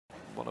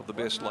one of the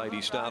best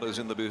lady starters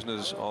in the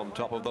business on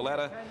top of the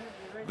ladder.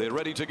 They're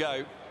ready to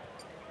go.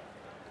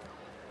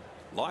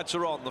 Lights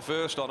are on, the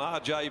first on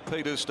R.J.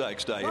 Peters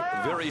Stakes Day.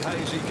 Very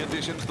hazy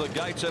conditions. The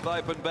gates have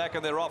opened back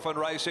and they're off and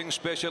racing.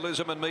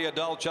 Specialism and Mia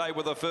Dolce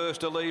with the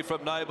first to lead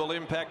from Noble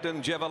Impact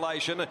and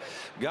Jevelation.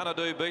 Gonna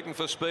Do beaten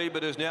for speed,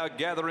 but is now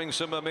gathering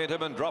some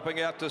momentum, and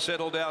dropping out to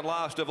settle down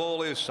last of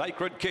all is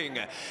Sacred King.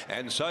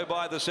 And so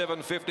by the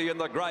 750 in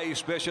the grey,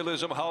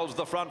 Specialism holds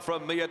the front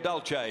from Mia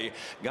Dolce.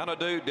 Gonna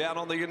Do down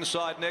on the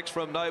inside next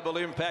from Noble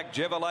Impact.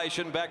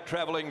 Jevelation back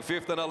travelling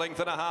fifth, and a length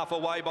and a half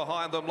away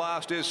behind them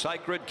last is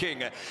Sacred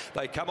King.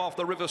 They come off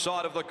the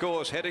riverside of the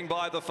course, heading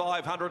by the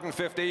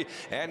 550,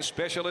 and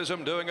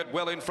Specialism doing it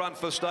well in front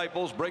for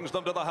Staples, brings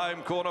them to the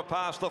home corner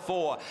past the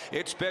 4.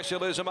 It's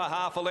Specialism a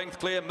half a length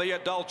clear. Mia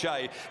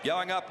Dolce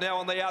going up now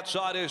on the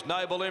outside is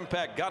Noble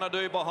Impact. Gonna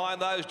Do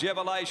behind those.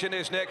 Jevelation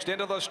is next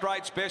into the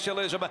straight.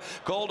 Specialism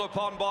called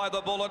upon by the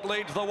Bullet,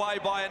 leads the way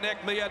by a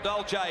neck. Mia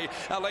Dolce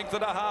a length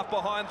and a half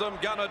behind them.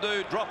 Gonna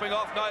Do dropping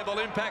off Noble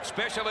Impact.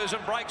 Specialism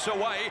breaks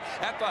away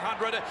at the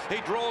 100.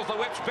 He draws the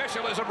whip.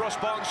 Specialism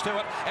responds to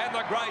it, and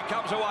the grey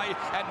comes away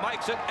and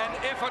makes it an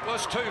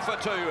effortless 2 for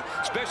 2.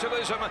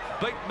 Specialism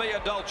beat Mia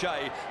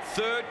Dolce.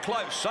 Third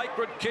close.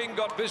 Sacred King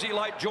got busy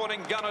late,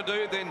 joining Gonna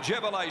Do, then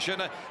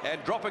Jevelation,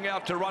 and dropping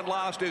out to run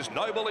last is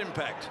Noble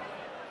Impact.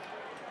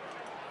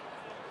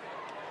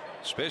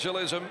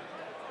 Specialism.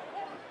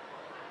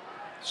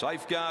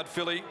 Safeguard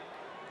filly.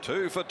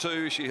 2 for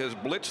 2. She has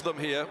blitzed them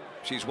here.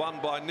 She's won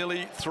by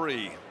nearly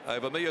 3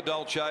 over Mia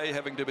Dolce,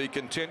 having to be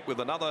content with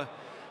another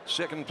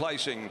second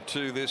placing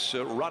to this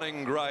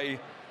running grey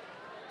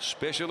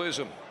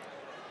Specialism,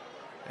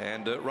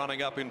 and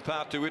running up in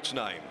part to its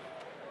name.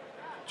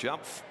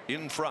 Jump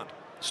in front.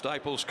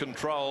 Staples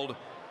controlled,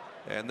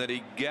 and then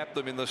he gapped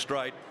them in the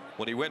straight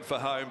when he went for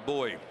home.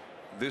 Boy,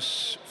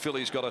 this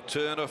filly's got a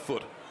turn of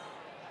foot.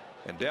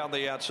 And down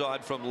the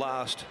outside from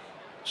last,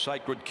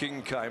 Sacred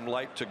King came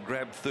late to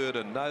grab third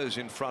and nose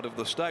in front of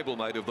the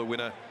stablemate of the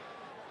winner.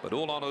 But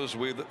all honours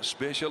with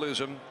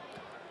Specialism,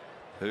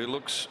 who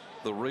looks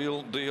the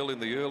real deal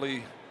in the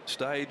early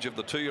stage of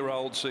the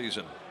 2-year-old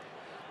season.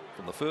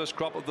 From the first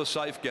crop of the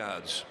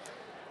safeguards,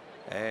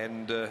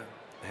 and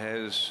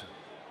has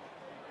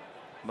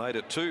made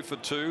it 2 for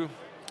 2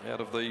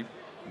 out of the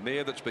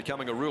mare that's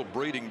becoming a real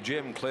breeding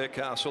gem, Clare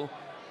Castle.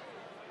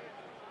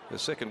 The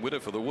second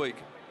winner for the week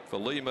for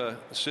Lima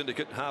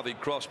Syndicate, Harvey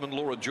Crossman,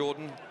 Laura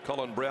Jordan,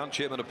 Colin Brown,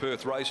 chairman of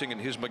Perth Racing and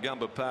his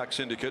Magumba Park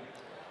Syndicate,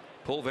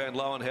 Paul Van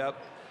Lowenhout,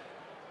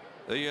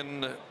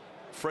 Ian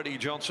Freddie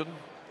Johnson,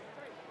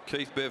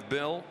 Keith Bev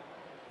Bell,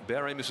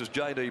 Barry, Mrs.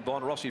 J.D.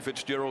 Bond, Rossi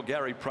Fitzgerald,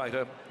 Gary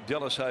Prater,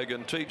 Dallas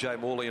Hogan, T.J.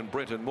 Morley and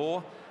Brenton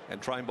Moore,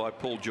 and trained by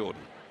Paul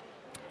Jordan.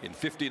 In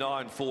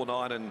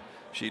 59.49, and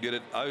she did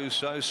it oh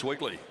so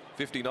sweetly.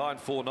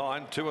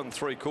 59.49, 2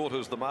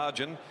 3/4 the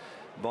margin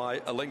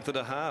by a length and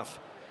a half.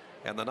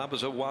 And the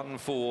numbers are 1,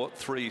 4,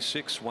 3,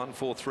 6, 1,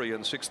 4, 3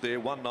 and 6 there.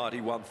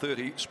 190,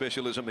 130.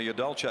 Specialism Mia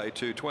Dolce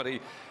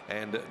 220,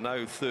 and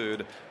no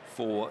third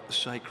for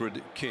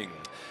Sacred King.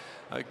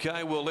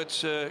 Okay, well,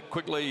 let's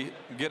quickly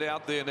get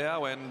out there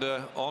now, and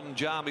on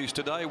Jarmies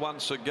today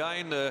once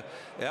again,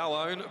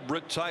 our own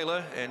Britt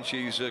Taylor, and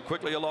she's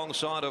quickly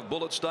alongside of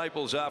Bullet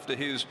Staples after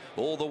his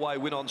all-the-way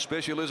win on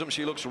Specialism.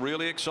 She looks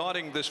really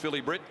exciting, this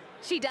filly, Britt.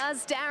 She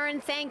does, Darren,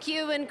 thank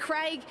you. And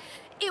Craig,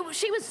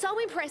 she was so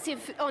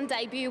impressive on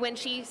debut when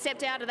she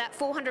stepped out of that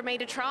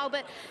 400-metre trial,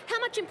 but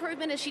how much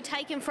improvement has she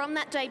taken from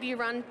that debut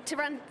run to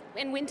run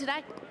and win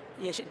today?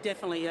 Yeah, she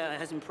definitely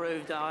has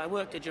improved. I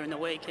worked her during the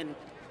week, and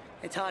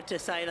it's hard to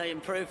say they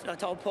improved. I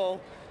told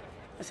Paul,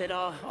 I said,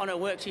 oh, on her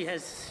work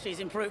she's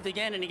improved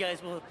again, and he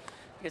goes, well,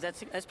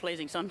 because that's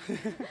pleasing, son.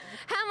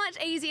 How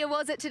much easier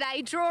was it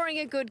today, drawing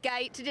a good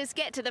gate to just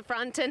get to the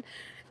front, and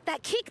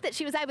that kick that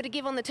she was able to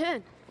give on the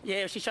turn?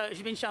 Yeah, she's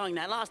been showing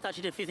that. Last start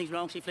she did a few things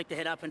wrong. She flicked her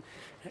head up and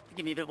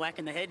gave me a bit of whack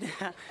in the head.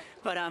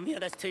 But you know,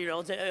 that's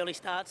 2-year-olds at early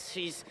starts.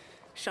 She's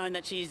shown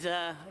that she's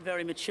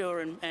very mature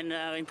and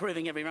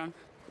improving every run.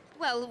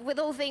 Well, with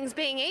all things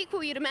being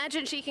equal, you'd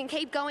imagine she can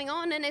keep going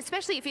on, and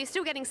especially if you're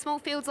still getting small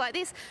fields like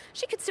this,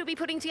 she could still be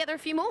putting together a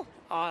few more.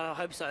 I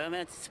hope so. I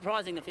mean, it's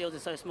surprising the fields are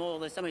so small.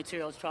 There's so many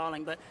 2-year-olds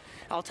trialling, but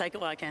I'll take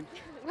it where I can.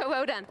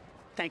 Well done.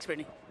 Thanks,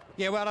 Brittany.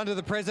 Yeah, well done to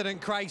the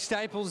president, Craig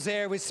Staples,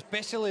 there with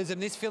Specialism.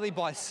 This filly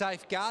by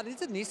Safeguard.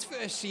 Isn't this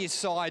first-year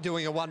sire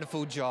doing a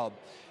wonderful job?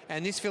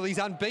 And this filly's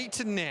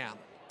unbeaten now.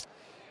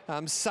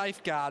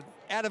 Safeguard,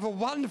 out of a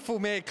wonderful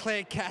mare,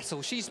 Clare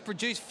Castle. She's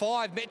produced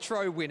 5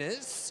 Metro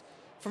winners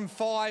from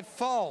 5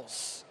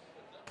 foals.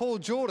 Paul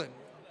Jordan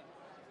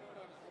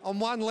on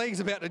one leg's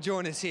about to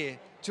join us here.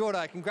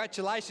 Jordo,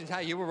 congratulations.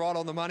 Hey, you were right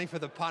on the money for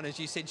the punters.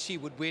 You said she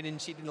would win and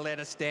she didn't let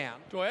us down.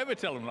 Do I ever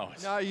tell them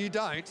lies? No, you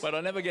don't. But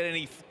I never get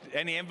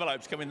any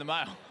envelopes come in the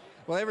mail.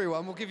 Well,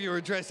 everyone, we'll give you your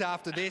address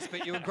after this,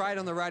 but you were great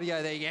on the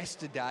radio there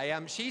yesterday.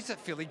 She's a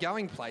filly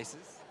going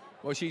places.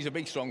 Well, she's a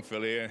big, strong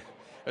filly.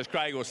 As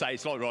Craig will say,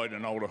 it's like riding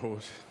an older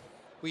horse.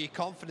 Were you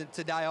confident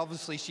today?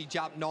 Obviously, she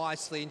jumped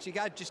nicely and she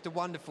gave just a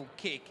wonderful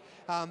kick.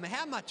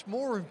 How much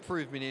more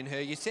improvement in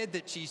her? You said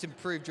that she's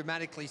improved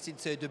dramatically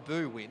since her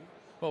debut win.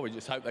 Well, we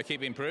just hope they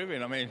keep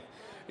improving. I mean,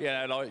 you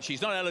know, like,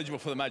 she's not eligible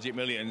for the Magic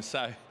Millions,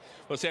 so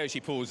we'll see how she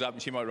pulls up,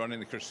 and she might run in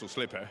the Crystal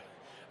Slipper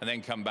and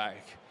then come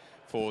back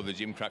for the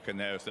Jim Cracker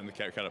Nerves and the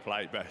Calcutta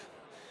Plate.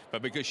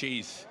 But because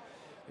she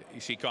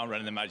can't run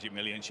in the Magic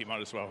Millions, she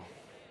might as well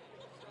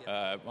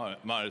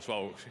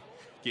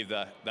give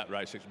that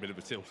race a bit of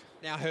a tilt.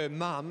 Now, her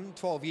mum,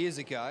 12 years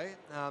ago,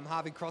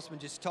 Harvey Crossman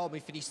just told me,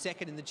 finished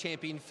second in the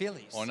Champion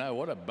Fillies. I know,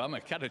 what a bummer.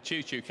 Cutter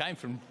Choo Choo came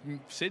from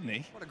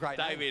Sydney. What a great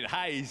David name.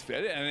 Hayes,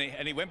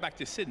 and he went back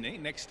to Sydney.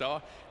 Next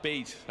star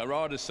beat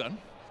Harada's son.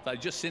 They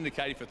just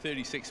syndicated for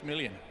 36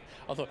 million.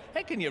 I thought,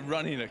 how can you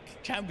run in a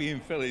Champion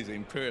Fillies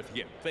in Perth and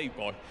get beat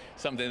by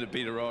something that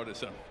beat Harada's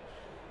son?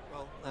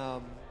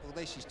 Well, at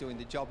least she's doing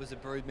the job as a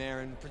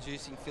broodmare and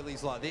producing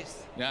fillies like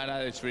this. No,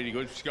 it's really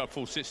good. She's got a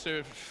full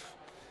sister,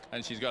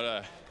 and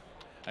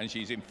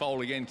she's in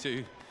foal again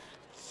to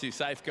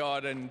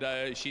safeguard, and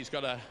she's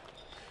got a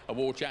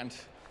war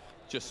chant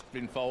just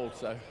in foal.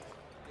 So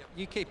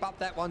you keep up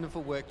that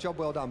wonderful work. Job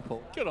well done,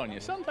 Paul. Good on you,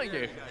 son. Thank you.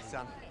 There you go,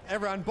 son.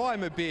 Everyone buy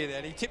him a beer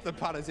then. He tipped the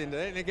putters into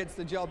it and it gets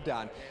the job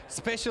done.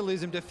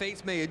 Specialism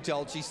defeats Mia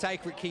Dolce.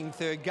 Sacred King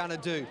third. Gonna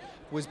Do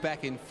was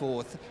back in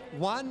fourth.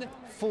 1,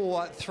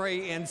 4,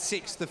 3 and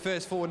 6, the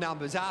first four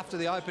numbers after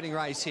the opening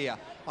race here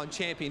on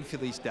Champion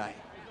Fillies Day.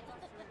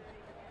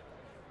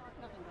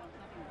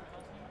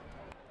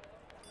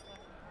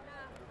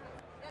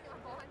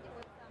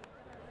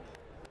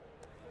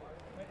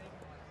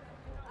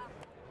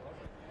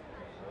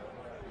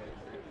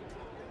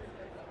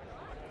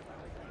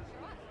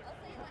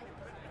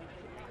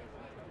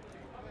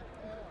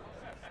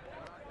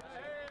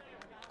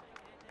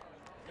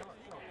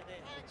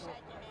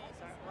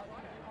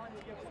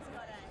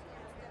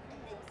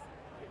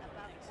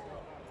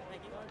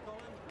 Thank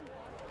you.